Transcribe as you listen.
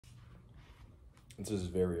This is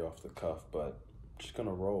very off the cuff, but I'm just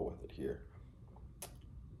gonna roll with it here.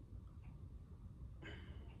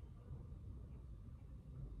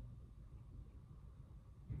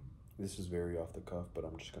 This is very off the cuff, but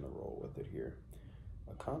I'm just gonna roll with it here.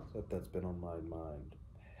 A concept that's been on my mind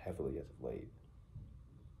heavily as of late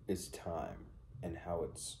is time and how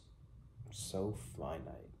it's so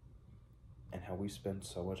finite and how we spend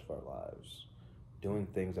so much of our lives doing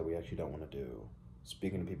things that we actually don't want to do,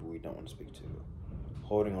 speaking to people we don't want to speak to,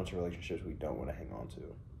 holding on to relationships we don't want to hang on to,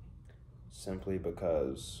 simply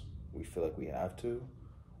because we feel like we have to,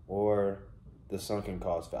 or the sunk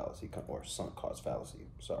cost fallacy, comes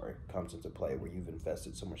into play where you've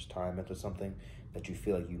invested so much time into something that you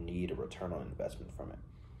feel like you need a return on investment from it.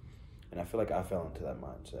 And I feel like I fell into that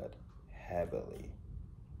mindset heavily,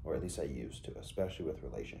 or at least I used to, especially with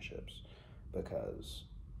relationships, because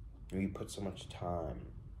you put so much time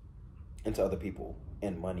into other people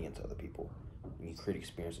and money into other people, and you create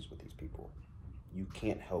experiences with these people, you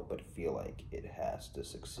can't help but feel like it has to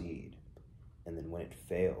succeed. And then when it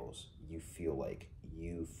fails, you feel like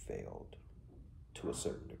you failed to a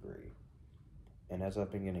certain degree. And as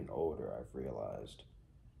I've been getting older, I've realized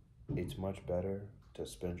it's much better to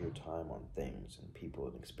spend your time on things and people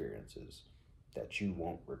and experiences that you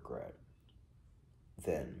won't regret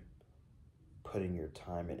than putting your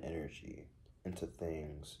time and energy into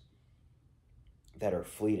things that are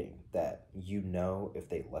fleeting, that you know if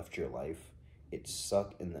they left your life, it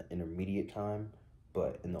suck in the intermediate time,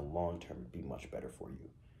 but in the long term, it'd be much better for you.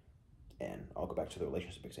 And I'll go back to the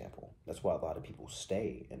relationship example. That's why a lot of people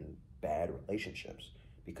stay in bad relationships,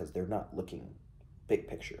 because they're not looking big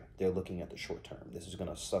picture. They're looking at the short term. This is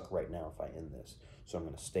going to suck right now if I end this, so I'm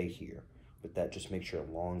going to stay here. But that just makes your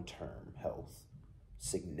long-term health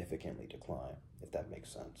significantly decline, if that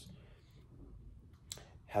makes sense.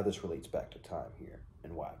 How this relates back to time here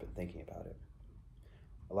and why I've been thinking about it.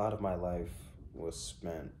 A lot of my life was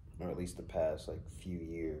spent, or at least the past few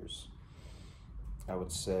years, I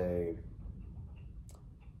would say,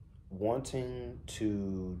 wanting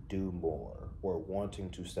to do more or wanting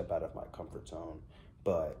to step out of my comfort zone,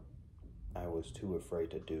 but I was too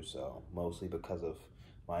afraid to do so, mostly because of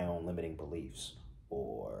my own limiting beliefs,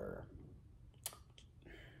 or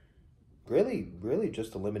really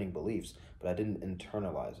just the limiting beliefs, but I didn't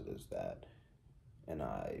internalize it as that. And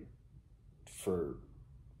I, for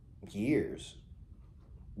years,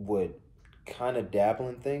 would kind of dabble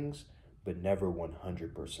in things, but never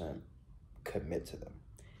 100% commit to them.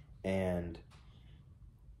 And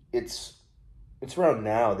it's around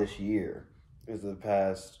now, this year, is the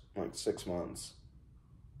past 6 months,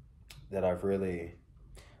 that I really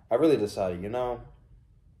decided,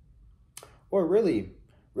 or really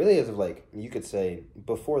as of you could say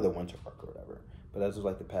before the winter mark or whatever, but as of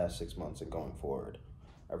the past 6 months and going forward,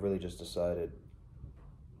 I really just decided,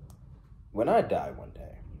 when I die one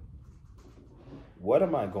day, what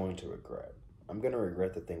am I going to regret? I'm going to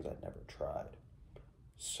regret the things I never tried.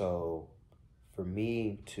 So for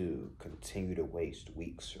me to continue to waste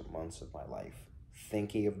weeks or months of my life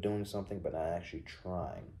thinking of doing something but not actually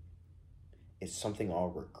trying, it's something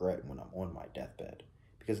I'll regret when I'm on my deathbed.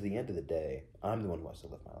 Because at the end of the day, I'm the one who has to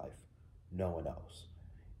live my life, no one else.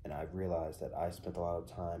 And I've realized that I spent a lot of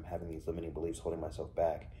time having these limiting beliefs, holding myself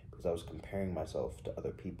back, because I was comparing myself to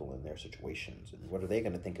other people in their situations. And what are they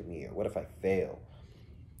going to think of me? Or what if I fail?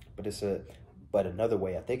 But another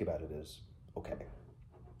way I think about it is, okay,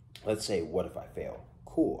 let's say, what if I fail?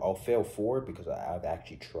 Cool, I'll fail forward because I've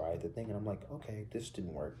actually tried the thing, and I'm like, okay, this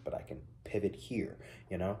didn't work, but I can pivot here,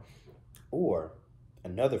 Or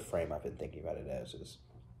another frame I've been thinking about it as is,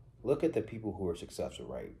 look at the people who are successful,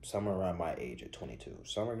 right? Some are around my age at 22.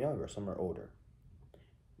 Some are younger, some are older.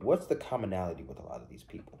 What's the commonality with a lot of these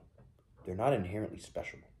people? They're not inherently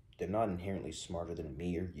special. They're not inherently smarter than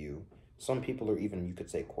me or you. Some people are even, you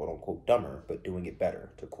could say, quote unquote, dumber, but doing it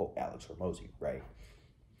better, to quote Alex Hormozy, right?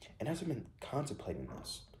 And as I've been contemplating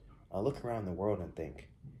this, I look around the world and think,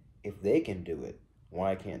 if they can do it,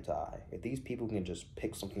 why can't I? If these people can just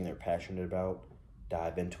pick something they're passionate about,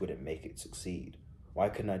 dive into it and make it succeed, why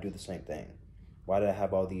couldn't I do the same thing? Why did I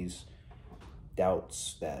have all these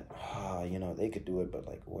doubts that, they could do it, but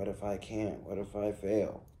what if I can't? What if I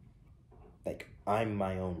fail? I'm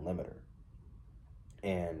my own limiter.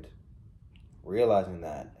 And realizing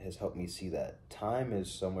that has helped me see that time is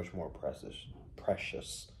so much more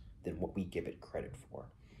precious than what we give it credit for.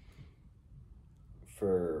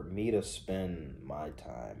 For me to spend my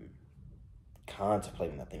time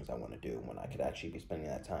contemplating the things I want to do when I could actually be spending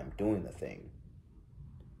that time doing the thing,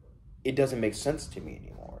 it doesn't make sense to me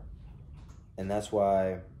anymore. And that's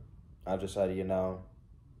why I've decided,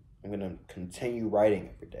 I'm going to continue writing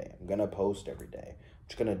every day. I'm going to post every day. I'm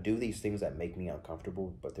just going to do these things that make me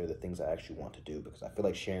uncomfortable, but they're the things I actually want to do because I feel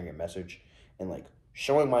like sharing a message and like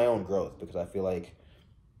showing my own growth, because I feel like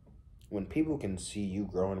when people can see you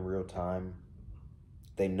grow in real time,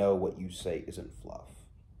 they know what you say isn't fluff.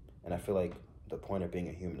 And I feel like the point of being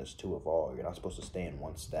a human is to evolve. You're not supposed to stay in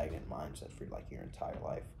one stagnant mindset for like your entire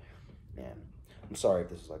life. And I'm sorry if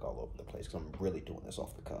this is like all over the place because I'm really doing this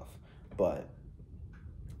off the cuff. But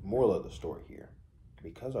moral of the story here,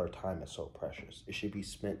 because our time is so precious, it should be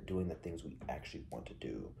spent doing the things we actually want to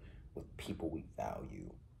do with people we value,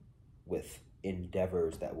 with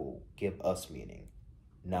endeavors that will give us meaning,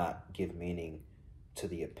 not give meaning to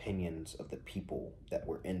the opinions of the people that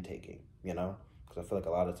we're intaking, you know? Because I feel like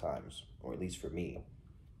a lot of times, or at least for me,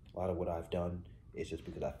 a lot of what I've done is just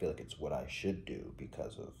because I feel like it's what I should do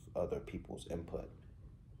because of other people's input.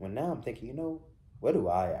 When now I'm thinking, what do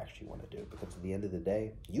I actually want to do? Because at the end of the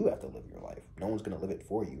day, you have to live your life. No one's going to live it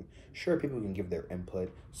for you. Sure, people can give their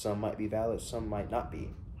input. Some might be valid, some might not be.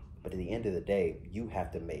 But at the end of the day, you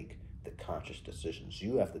have to make the conscious decisions.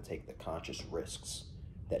 You have to take the conscious risks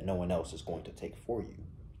that no one else is going to take for you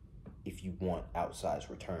if you want outsized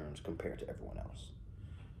returns compared to everyone else.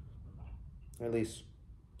 Or at least,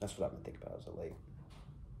 that's what I've been thinking about as of late.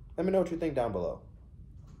 Let me know what you think down below.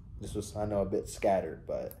 This was, I know, a bit scattered,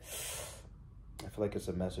 but I feel like it's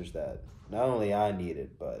a message that not only I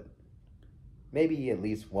needed, but maybe at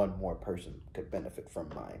least one more person could benefit from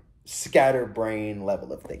my scatterbrain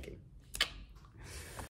level of thinking.